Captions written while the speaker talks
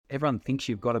everyone thinks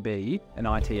you've got to be an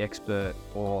IT expert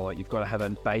or you've got to have a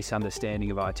base understanding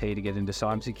of IT to get into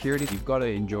cybersecurity. You've got to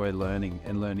enjoy learning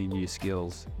and learning new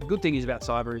skills. The good thing is about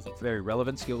cyber is it's very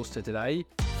relevant skills to today.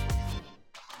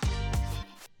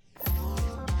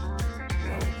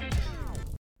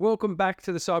 Welcome back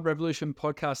to the Cyber Revolution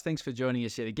podcast. Thanks for joining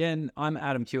us yet again. I'm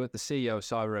Adam Hewitt, the CEO of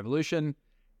Cyber Revolution,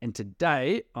 and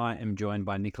today I am joined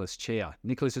by Nicholas Chia.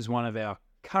 Nicholas is one of our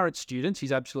current students.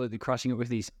 He's absolutely crushing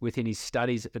it within his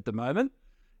studies at the moment.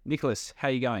 Nicholas, how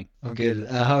are you going? I'm good.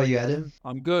 How are you, Adam?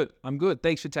 I'm good.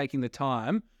 Thanks for taking the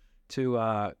time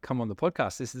to come on the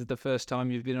podcast. This is the first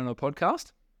time you've been on a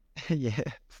podcast? Yeah,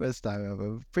 first time ever.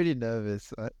 I'm pretty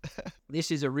nervous. But This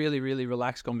is a really, really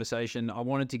relaxed conversation. I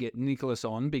wanted to get Nicholas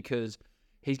on because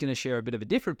he's going to share a bit of a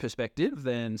different perspective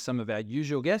than some of our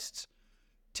usual guests.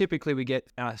 Typically, we get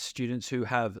our students who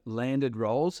have landed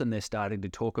roles and they're starting to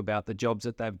talk about the jobs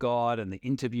that they've got and the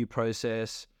interview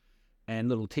process and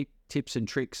little tips and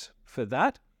tricks for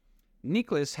that.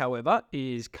 Nicholas, however,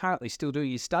 is currently still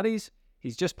doing his studies.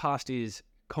 He's just passed his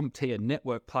CompTIA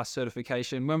Network Plus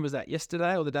certification. When was that?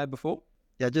 Yesterday or the day before?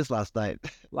 yeah, just last night.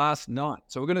 Last night.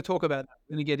 So we're going to talk about that.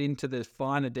 We're going to get into the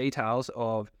finer details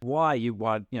of why you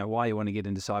want to get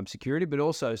into cybersecurity, but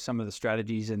also some of the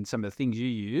strategies and some of the things you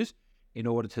use in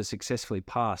order to successfully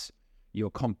pass your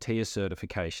CompTIA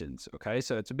certifications. Okay,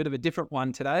 so it's a bit of a different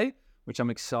one today, which I'm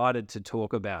excited to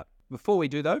talk about. Before we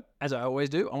do though, as I always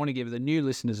do, I want to give the new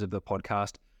listeners of the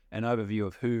podcast an overview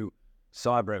of who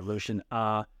Cyber Revolution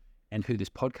are and who this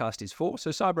podcast is for.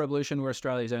 So Cyber Revolution, we're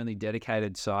Australia's only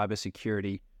dedicated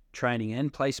cybersecurity training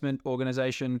and placement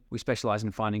organisation. We specialise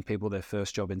in finding people their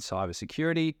first job in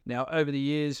cybersecurity. Now, over the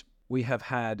years, we have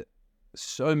had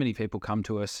so many people come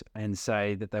to us and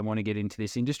say that they want to get into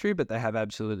this industry, but they have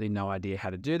absolutely no idea how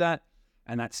to do that.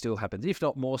 And that still happens, if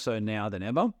not more so now than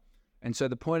ever. And so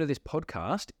the point of this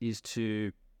podcast is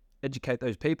to educate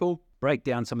those people, break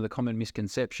down some of the common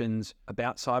misconceptions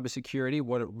about cybersecurity,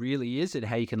 what it really is, and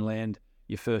how you can land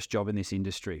your first job in this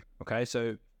industry. Okay,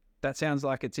 so that sounds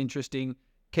like it's interesting.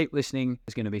 Keep listening.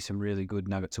 There's going to be some really good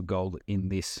nuggets of gold in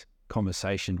this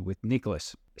conversation with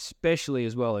Nicholas, especially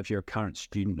as well if you're a current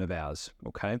student of ours.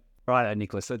 Okay, all right,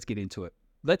 Nicholas, let's get into it.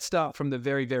 Let's start from the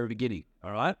very, very beginning.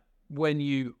 All right, when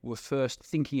you were first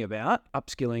thinking about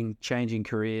upskilling, changing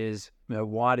careers,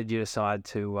 why did you decide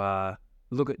to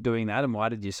look at doing that, and why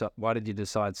did you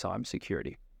decide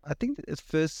cybersecurity? I think it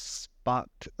first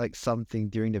sparked like something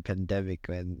during the pandemic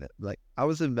when I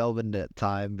was in Melbourne at that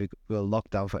time. We were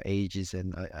locked down for ages,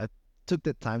 and I took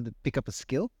that time to pick up a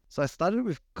skill. So I started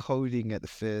with coding at the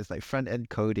first, like front end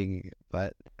coding.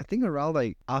 But I think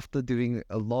around after doing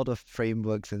a lot of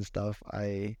frameworks and stuff,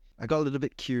 I got a little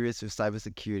bit curious with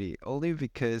cybersecurity, only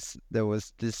because there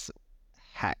was this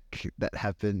hack that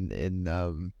happened in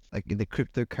the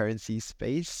cryptocurrency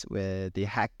space where the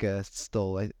hacker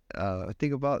stole I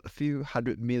think about a few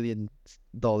 $100 million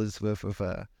worth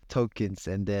of tokens,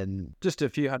 and then just a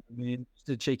few $100 million, just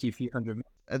a cheeky few $100 million.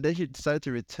 And then he decided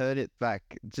to return it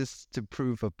back just to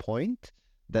prove a point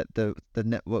that the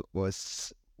network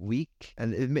was weak,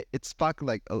 and it sparked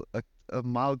a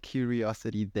mild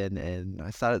curiosity then, and I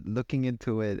started looking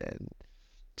into it and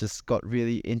just got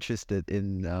really interested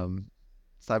in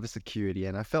cybersecurity,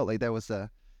 and I felt like there was a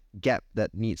gap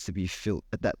that needs to be filled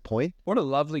at that point. What a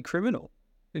lovely criminal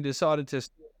who decided to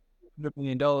steal $100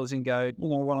 million and go, you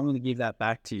know what, I'm going to give that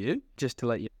back to you just to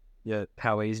let you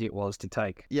how easy it was to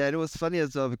take. Yeah, and it was funny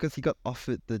as well because he got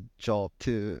offered the job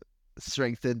to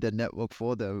strengthen the network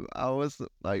for them. I was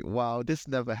like, wow, this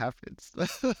never happens.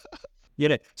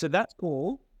 Yeah, so that's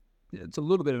called, it's a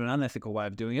little bit of an unethical way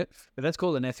of doing it, but that's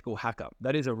called an ethical hacker.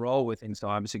 That is a role within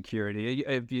cybersecurity.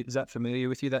 Is that familiar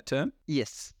with you, that term?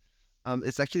 Yes.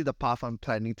 It's actually the path I'm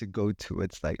planning to go to.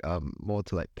 It's more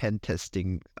to pen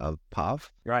testing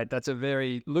path. Right, that's a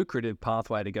very lucrative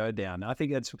pathway to go down. I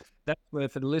think that's where,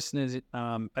 for the listeners,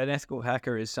 an ethical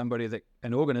hacker is somebody that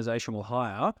an organization will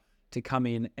hire to come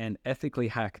in and ethically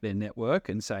hack their network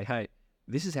and say, hey,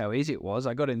 this is how easy it was.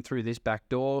 I got in through this back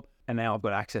door, and now I've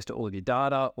got access to all of your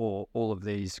data or all of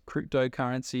these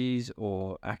cryptocurrencies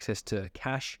or access to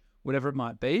cash, whatever it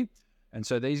might be. And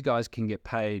so these guys can get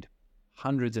paid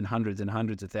hundreds and hundreds and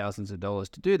hundreds of thousands of dollars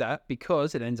to do that,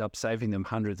 because it ends up saving them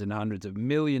hundreds and hundreds of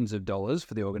millions of dollars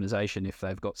for the organization if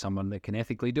they've got someone that can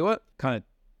ethically do it. Kind of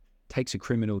takes a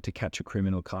criminal to catch a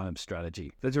criminal kind of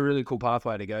strategy. That's a really cool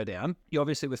pathway to go down. You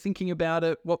obviously were thinking about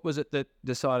it. What was it that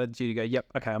decided you to go, yep,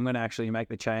 okay, I'm going to actually make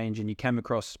the change, and you came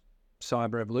across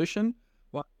Cyber Revolution?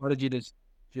 What did you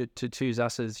to choose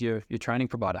us as your training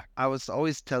provider? I was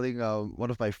always telling one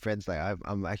of my friends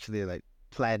I'm actually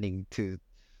planning to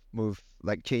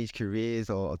change careers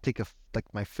or take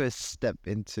my first step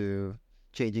into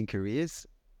changing careers,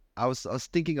 I was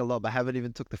thinking a lot, but I haven't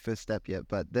even took the first step yet.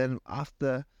 But then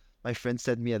after my friend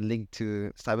sent me a link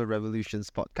to Cyber Revolution's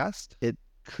podcast, it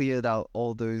cleared out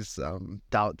all those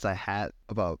doubts I had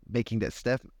about making that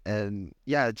step. And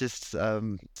yeah, I just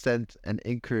sent an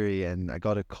inquiry, and I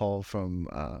got a call from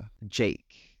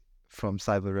Jake from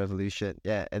Cyber Revolution.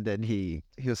 Yeah, and then he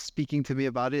was speaking to me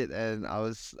about it, and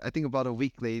I think about a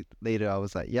week later, I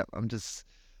was like, yep,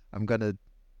 I'm gonna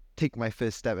take my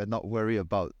first step and not worry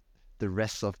about the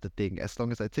rest of the thing. As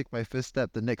long as I take my first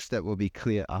step, the next step will be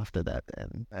clear after that.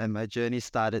 And my journey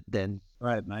started then.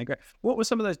 Right, mate. Great. What were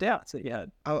some of those doubts that you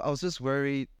had? I was just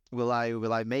worried, will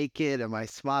I make it? Am I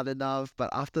smart enough?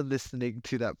 But after listening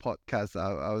to that podcast,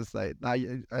 I was like,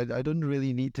 I don't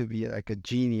really need to be like a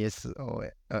genius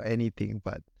or anything,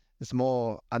 but it's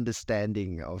more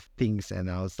understanding of things.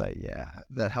 And I was like, yeah,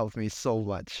 that helped me so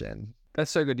much. And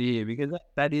That's so good to hear, because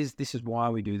this is why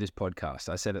we do this podcast.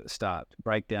 I said at the start, to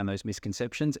break down those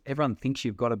misconceptions. Everyone thinks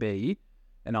you've got to be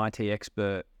an IT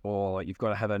expert or you've got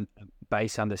to have a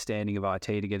base understanding of IT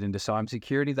to get into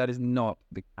cybersecurity. That is not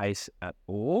the case at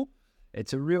all.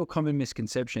 It's a real common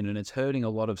misconception, and it's hurting a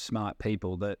lot of smart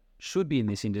people that should be in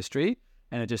this industry,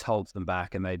 and it just holds them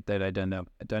back, and they don't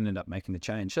end up making the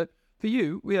change. So for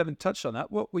you, we haven't touched on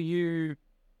that. What were you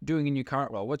doing in your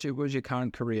current role? What was your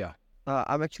current career?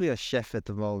 I'm actually a chef at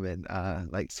the moment.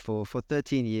 Like for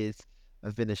 13 years,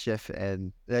 I've been a chef,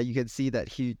 and you can see that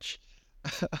huge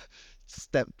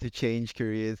step to change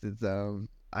careers.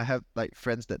 I have like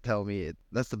friends that tell me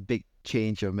that's a big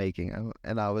change you're making,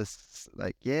 and I was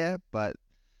like, yeah, but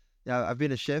yeah, I've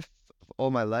been a chef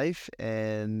all my life,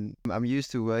 and I'm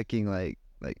used to working like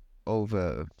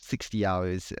over 60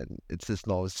 hours, and it's just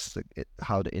knows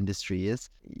how the industry is.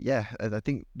 Yeah, and I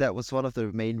think that was one of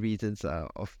the main reasons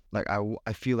of like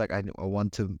I feel like I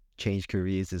want to change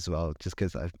careers as well, just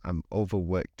because I'm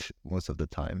overworked most of the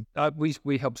time.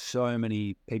 We help so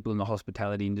many people in the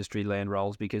hospitality industry land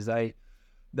roles, because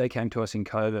they came to us in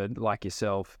COVID, like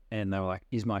yourself, and they were like,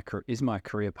 is my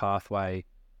career pathway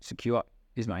secure?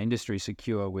 Is my industry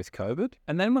secure with COVID?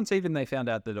 And then once even they found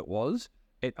out that it was,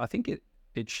 I think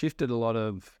it shifted a lot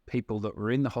of people that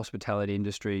were in the hospitality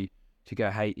industry to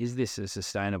go, hey, is this a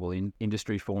sustainable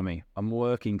industry for me? I'm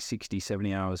working 60,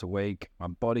 70 hours a week. My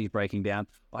body's breaking down.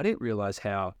 I didn't realize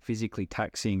how physically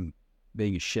taxing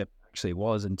being a chef actually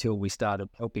was until we started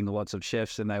helping lots of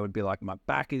chefs, and they would be like, my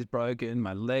back is broken,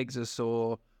 my legs are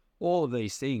sore, all of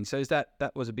these things. So that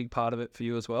was a big part of it for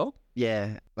you as well?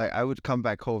 Yeah, like I would come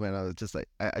back home and I was just like,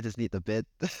 I just need the bed.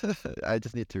 I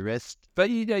just need to rest. But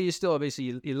you still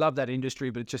obviously you love that industry,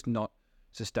 but it's just not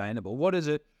sustainable. What is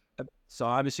it?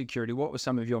 Cybersecurity. What were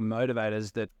some of your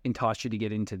motivators that enticed you to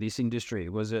get into this industry?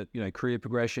 Was it career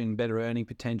progression, better earning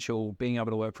potential, being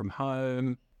able to work from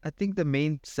home? I think the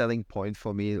main selling point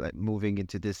for me, like moving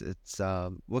into this, it's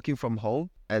working from home,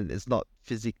 and it's not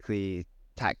physically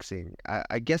taxing.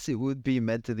 I guess it would be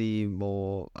mentally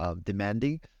more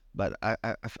demanding, but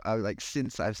I like,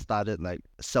 since I've started like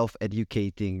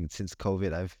self-educating since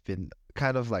COVID, I've been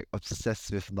kind of like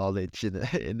obsessed with knowledge in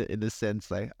a sense.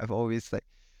 Like I've always like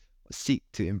seek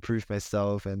to improve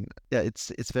myself, and yeah,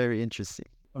 it's very interesting.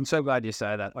 I'm so glad you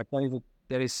say that. Like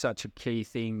that is such a key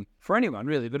thing for anyone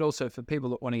really, but also for people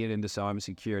that want to get into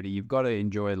cybersecurity. You've got to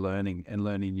enjoy learning and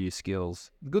learning new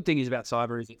skills. The good thing is about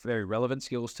cyber is it's very relevant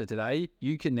skills to today.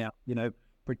 You can now,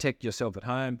 protect yourself at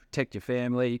home, protect your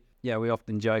family. Yeah, we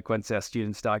often joke once our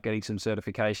students start getting some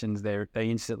certifications, they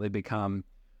instantly become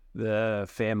the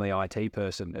family IT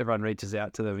person. Everyone reaches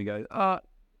out to them and goes,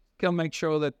 can make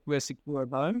sure that we're secure at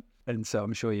home. And so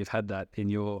I'm sure you've had that in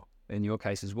your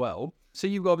case as well. So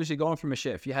you've obviously gone from a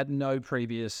chef. You had no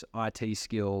previous IT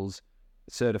skills,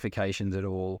 certifications at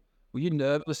all. Were you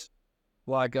nervous,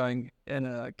 like going,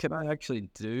 and can I actually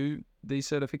do these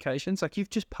certifications? Like you've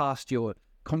just passed your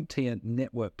CompTIA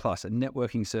Network Plus, a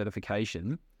networking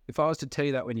certification. If I was to tell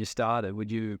you that when you started,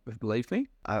 would you have believed me?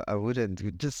 I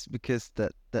wouldn't, just because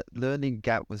that learning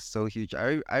gap was so huge.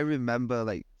 I remember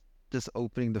like just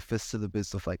opening the first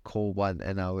syllabus of like Core 1,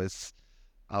 and I was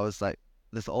like,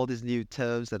 there's all these new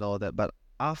terms and all that, but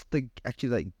after actually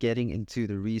like getting into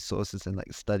the resources and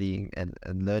like studying and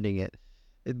learning it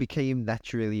became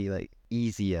naturally like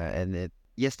easier. And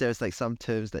yes, there's like some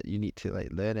terms that you need to like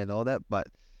learn and all that, but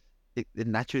it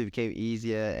naturally became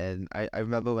easier. And I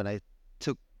remember when I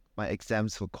took my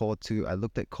exams for Core 2, I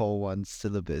looked at Core 1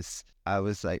 syllabus. I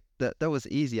was like, that was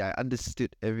easy. I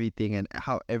understood everything and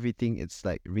how everything is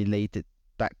like related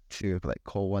back to like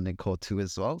Core 1 and Core 2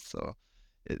 as well. So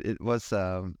it was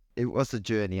a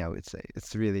journey, I would say.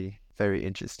 It's really very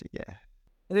interesting. Yeah.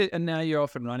 And now you're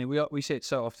off and running. We see it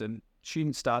so often.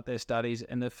 Students start their studies,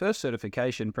 and the first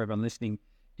certification for everyone listening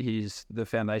is the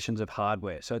foundations of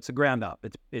hardware. So it's the ground up.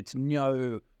 It's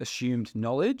no assumed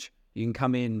knowledge. You can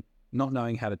come in not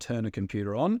knowing how to turn a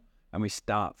computer on, and we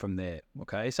start from there.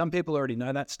 Okay. Some people already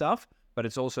know that stuff, but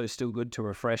it's also still good to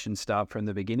refresh and start from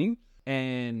the beginning.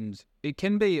 And it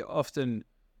can be often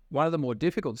one of the more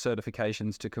difficult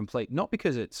certifications to complete, not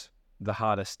because it's the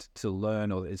hardest to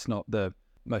learn or it's not the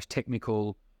most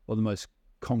technical or the most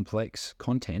complex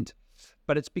content,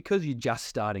 but it's because you're just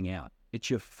starting out. It's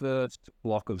your first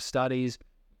block of studies.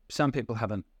 Some people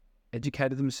haven't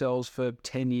educated themselves for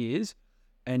 10 years,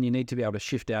 and you need to be able to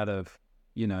shift out of,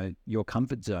 your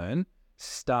comfort zone,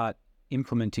 start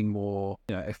implementing more,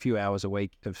 a few hours a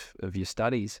week of your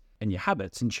studies and your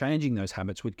habits, and changing those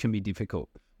habits, which can be difficult,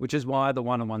 which is why the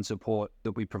one-on-one support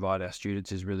that we provide our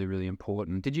students is really, really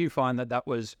important. Did you find that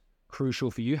was crucial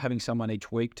for you, having someone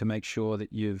each week to make sure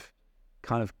that you've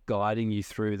kind of guiding you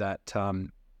through that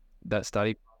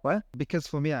study? Well, because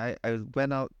for me, I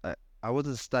went out, I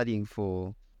wasn't studying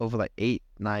for over like 8,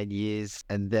 9 years,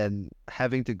 and then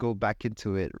having to go back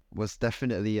into it was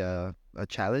definitely a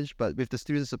challenge. But with the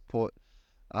student support,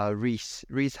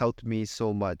 Reese helped me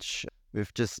so much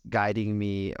with just guiding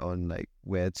me on like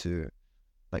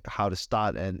how to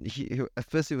start. And at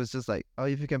first it was just like, oh,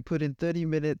 if you can put in 30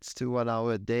 minutes to 1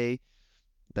 hour a day,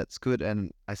 that's good.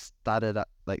 And I started at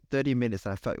like 30 minutes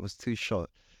and I felt it was too short.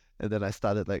 And then I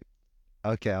started like,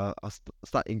 okay, I'll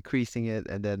start increasing it.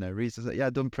 And then I Reese was like,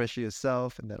 yeah, don't pressure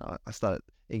yourself. And then I started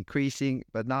increasing.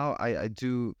 But now I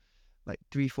do like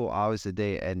 3, 4 hours a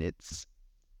day, and it's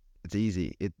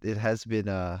easy. It has been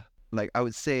like I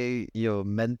would say your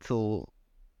mental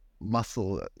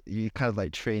muscle, you kind of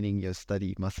like training your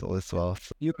study muscle as well.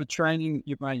 You're training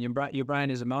your brain. Your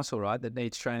brain is a muscle, right, that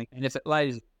needs training. And if it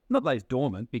not lays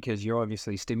dormant, because you're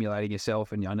obviously stimulating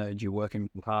yourself, and I know you're working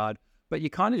hard, but you're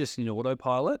kind of just in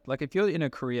autopilot. Like if you're in a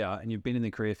career and you've been in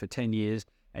the career for 10 years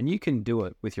and you can do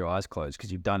it with your eyes closed because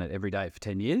you've done it every day for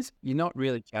 10 years, you're not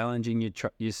really challenging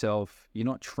yourself. You're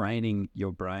not training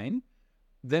your brain.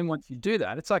 Then once you do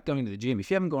that, it's like going to the gym. If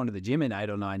you haven't gone to the gym in 8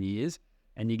 or 9 years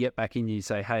and you get back in, you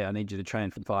say, hey, I need you to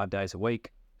train for 5 days a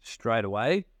week straight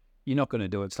away, you're not going to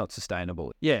do it. It's not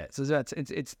sustainable. Yeah. So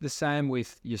it's the same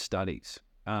with your studies.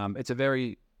 It's a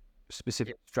very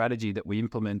specific strategy that we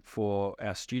implement for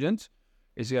our students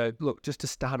is go, look, just to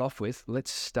start off with,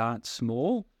 let's start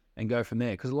small and go from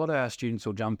there. Because a lot of our students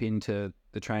will jump into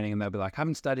the training and they'll be like, I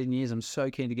haven't studied in years. I'm so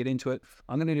keen to get into it.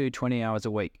 I'm going to do 20 hours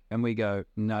a week. And we go,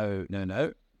 no,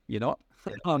 you're not.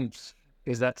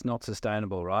 Because that's not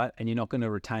sustainable, right? And you're not going to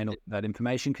retain all that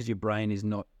information because your brain is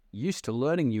not used to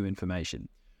learning new information.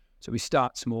 So we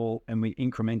start small and we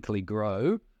incrementally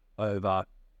grow over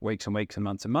weeks and weeks and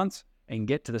months and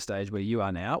get to the stage where you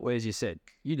are now, where, as you said,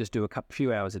 you just do a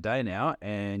few hours a day now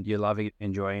and you're loving it,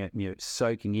 enjoying it, and you're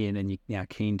soaking in, and you're now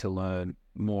keen to learn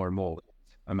more and more.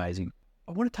 Amazing.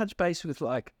 I want to touch base with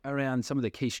around some of the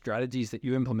key strategies that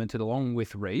you implemented along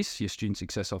with Reese, your student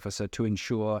success officer, to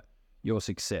ensure your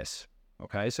success.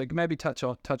 Okay, so maybe touch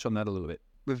on that a little bit.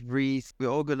 With Reese, we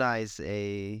organize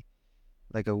a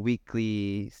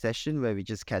weekly session where we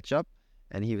just catch up,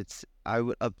 and I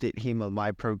would update him on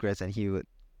my progress, and he would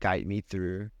guide me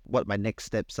through what my next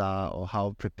steps are or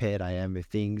how prepared I am with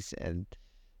things. And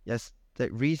yes,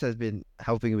 that Reese has been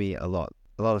helping me a lot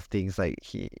of things. Like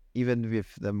even with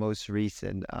the most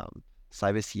recent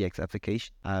CyberCX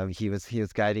application, he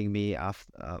was guiding me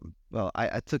after.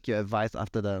 I took your advice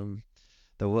after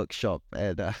the workshop,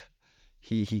 and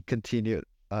he continued.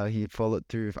 He followed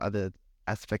through with other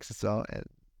aspects as well, and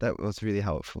that was really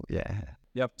helpful. Yeah.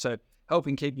 Yep. So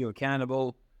helping keep you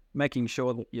accountable, making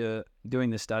sure that you're doing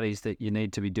the studies that you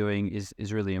need to be doing is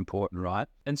really important, right?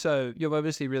 And so you've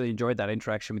obviously really enjoyed that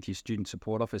interaction with your student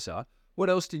support officer. What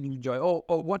else did you enjoy, or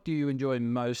what do you enjoy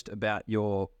most about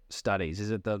your studies?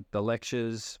 Is it the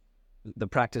lectures, the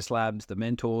practice labs, the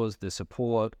mentors, the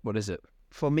support? What is it?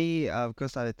 For me,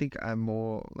 because I think I'm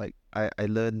more like I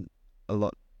learn a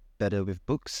lot better with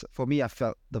books. For me, I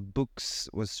felt the books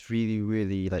was really,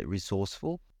 really like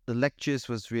resourceful. The lectures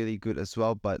was really good as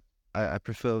well, but I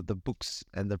prefer the books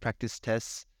and the practice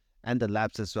tests and the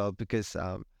labs as well, because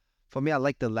for me, I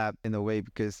like the lab in a way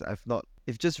because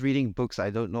if just reading books, I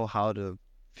don't know how to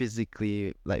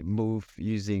physically like move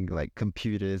using like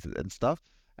computers and stuff.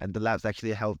 And the labs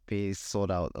actually helped me sort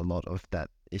out a lot of that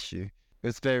issue.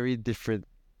 It's very different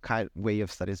kind of way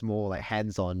of study. It's more like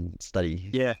hands-on study.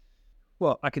 Yeah.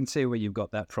 Well, I can see where you've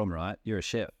got that from, right? You're a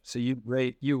chef. So you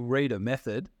read a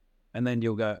method, and then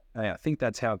you'll go, hey, I think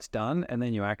that's how it's done. And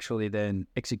then you actually then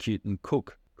execute and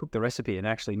cook the recipe and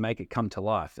actually make it come to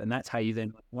life. And that's how you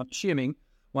then, I'm assuming,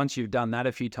 once you've done that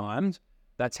a few times,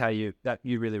 that's how you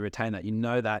really retain that. You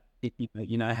know that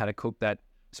you know how to cook that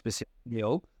specific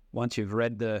meal once you've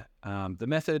read the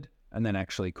method and then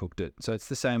actually cooked it. So it's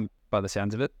the same by the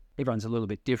sounds of it. Everyone's a little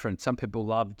bit different. Some people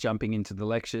love jumping into the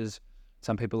lectures.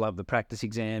 Some people love the practice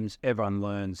exams. Everyone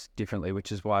learns differently,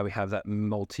 which is why we have that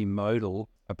multimodal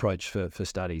approach for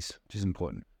studies, which is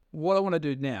important. What I want to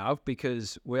do now,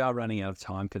 because we are running out of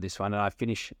time for this one, and I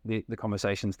finish the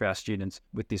conversations for our students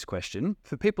with this question.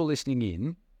 For people listening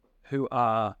in who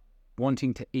are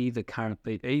wanting to either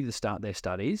start their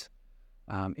studies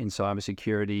in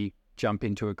cybersecurity, jump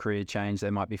into a career change, they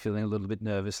might be feeling a little bit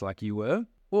nervous like you were,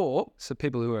 or so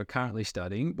people who are currently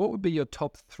studying, what would be your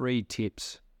top 3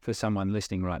 tips for someone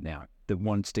listening right now that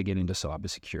wants to get into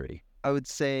cybersecurity? I would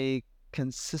say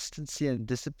consistency and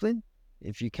discipline.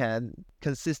 If you can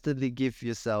consistently give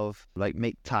yourself,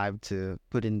 make time to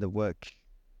put in the work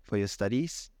for your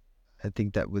studies, I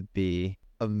think that would be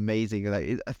amazing.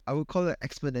 I would call it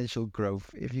exponential growth.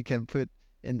 If you can put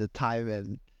in the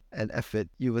time and effort,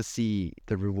 you will see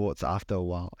the rewards after a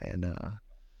while. And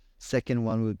second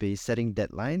one would be setting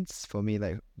deadlines. For me,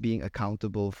 being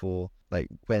accountable for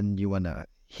when you want to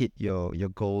hit your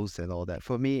goals and all that.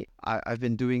 For me, I've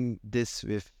been doing this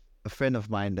with a friend of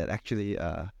mine that actually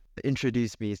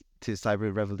introduced me to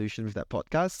Cyber Revolution with that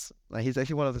podcast. He's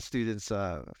actually one of the students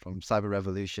from Cyber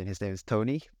Revolution. His name is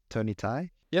Tony Tai.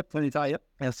 Yep, Tony Tai, yep.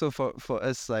 And so for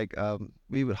us,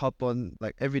 we would hop on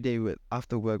every day.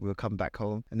 After work, we'll come back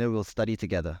home and then we'll study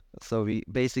together. So we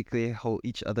basically hold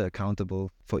each other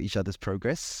accountable for each other's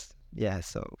progress. Yeah,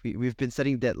 so we've been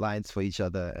setting deadlines for each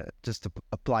other just to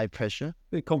apply pressure.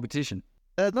 Competition.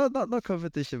 Not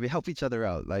competition. We help each other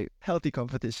out, healthy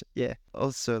competition. Yeah.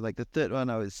 Also, the third one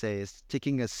I would say is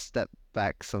taking a step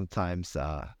back sometimes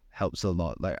helps a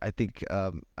lot. I think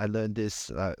I learned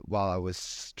this while I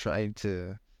was trying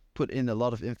to put in a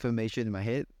lot of information in my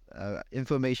head,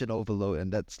 information overload,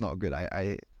 and that's not good.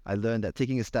 I learned that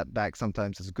taking a step back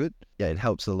sometimes is good. Yeah, it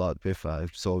helps a lot with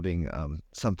absorbing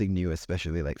something new,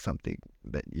 especially something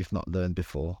that you've not learned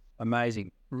before.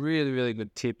 Amazing. Really, really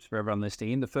good tips for everyone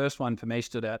listening in. The first one for me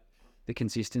stood out, the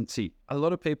consistency. A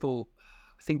lot of people,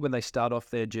 I think when they start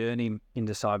off their journey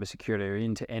into cybersecurity or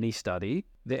into any study,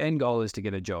 the end goal is to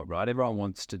get a job, right? Everyone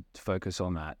wants to focus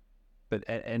on that.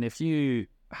 And if you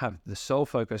have the sole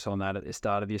focus on that at the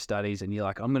start of your studies and you're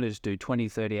like, I'm going to just do 20,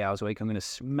 30 hours a week, I'm going to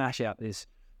smash out this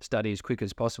study as quick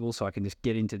as possible so I can just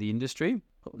get into the industry,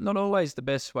 not always the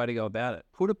best way to go about it.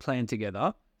 Put a plan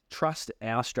together. Trust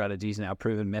our strategies and our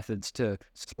proven methods to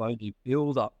slowly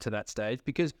build up to that stage,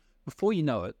 because before you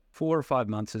know it, 4 or 5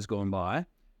 months has gone by.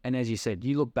 And as you said,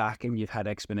 you look back and you've had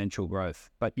exponential growth,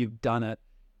 but you've done it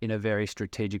in a very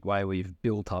strategic way where you've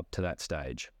built up to that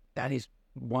stage. That is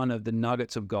one of the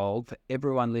nuggets of gold for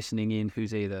everyone listening in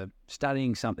who's either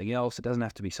studying something else. It doesn't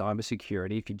have to be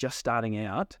cybersecurity. If you're just starting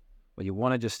out or you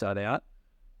want to just start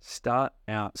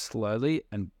out slowly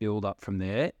and build up from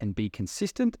there and be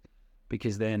consistent.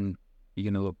 Because then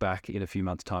you're going to look back in a few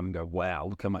months' time and go, wow,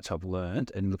 look how much I've learned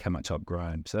and look how much I've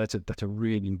grown. So that's a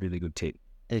really, really good tip.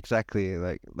 Exactly.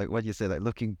 Like what you said,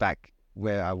 looking back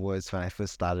where I was when I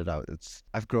first started out,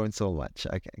 I've grown so much.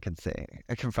 I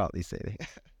can proudly say that.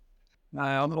 No,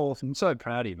 I'm awesome. I'm so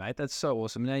proud of you, mate. That's so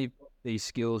awesome. Now you've got these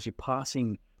skills, you're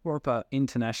passing proper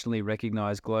internationally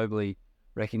recognized, globally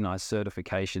recognized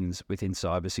certifications within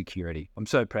cybersecurity. I'm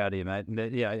so proud of you, mate.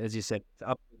 And yeah, as you said,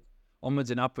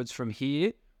 onwards and upwards from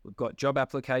here. We've got job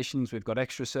applications, we've got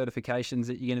extra certifications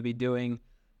that you're going to be doing,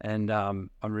 and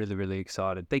I'm really, really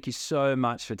excited. Thank you so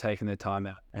much for taking the time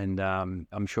out, and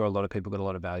I'm sure a lot of people got a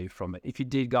lot of value from it. If you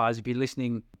did, guys, if you're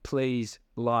listening, please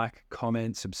like,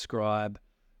 comment, subscribe.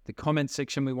 The comment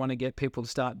section, we want to get people to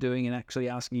start doing and actually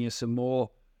asking you some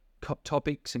more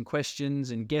topics and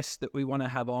questions and guests that we want to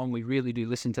have on. We really do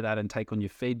listen to that and take on your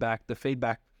feedback. The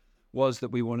feedback was that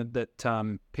we wanted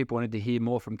that people wanted to hear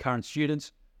more from current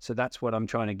students. So that's what I'm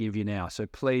trying to give you now. So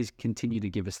please continue to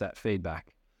give us that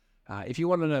feedback. If you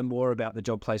want to know more about the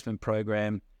job placement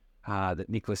program that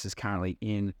Nicholas is currently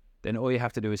in, then all you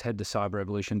have to do is head to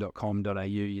cyberrevolution.com.au.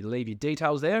 You leave your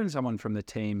details there and someone from the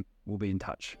team will be in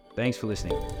touch. Thanks for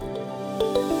listening.